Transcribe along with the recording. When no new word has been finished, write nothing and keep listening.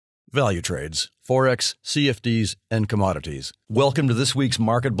Valutrades, Forex, CFDs, and commodities. Welcome to this week's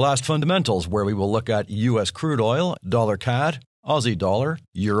Market Blast Fundamentals, where we will look at U.S. crude oil, dollar CAD, Aussie dollar,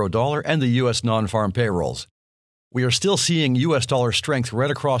 euro dollar, and the U.S. non-farm payrolls. We are still seeing U.S. dollar strength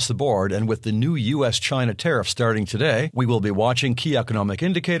right across the board, and with the new U.S.-China tariff starting today, we will be watching key economic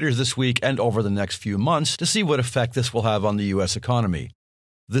indicators this week and over the next few months to see what effect this will have on the U.S. economy.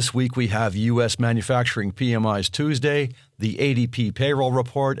 This week we have U.S. manufacturing PMIs Tuesday, the ADP payroll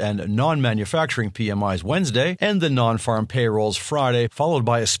report and non-manufacturing PMIs Wednesday, and the non-farm payrolls Friday, followed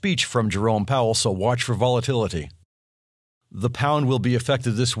by a speech from Jerome Powell, so watch for volatility. The pound will be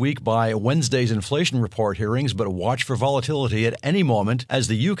affected this week by Wednesday's inflation report hearings, but watch for volatility at any moment as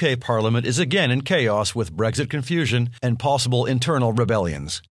the UK Parliament is again in chaos with Brexit confusion and possible internal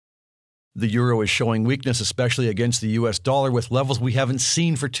rebellions. The euro is showing weakness, especially against the US dollar, with levels we haven't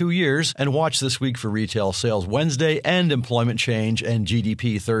seen for 2 years, and watch this week for retail sales Wednesday and employment change and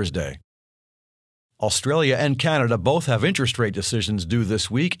GDP Thursday. Australia and Canada both have interest rate decisions due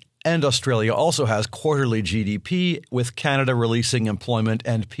this week, and Australia also has quarterly GDP, with Canada releasing employment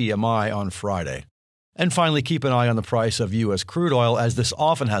and PMI on Friday. And finally, keep an eye on the price of US crude oil, as this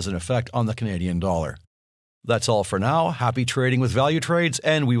often has an effect on the Canadian dollar. That's all for now. Happy trading with Valutrades,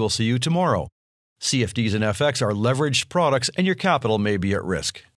 and we will see you tomorrow. CFDs and FX are leveraged products, and your capital may be at risk.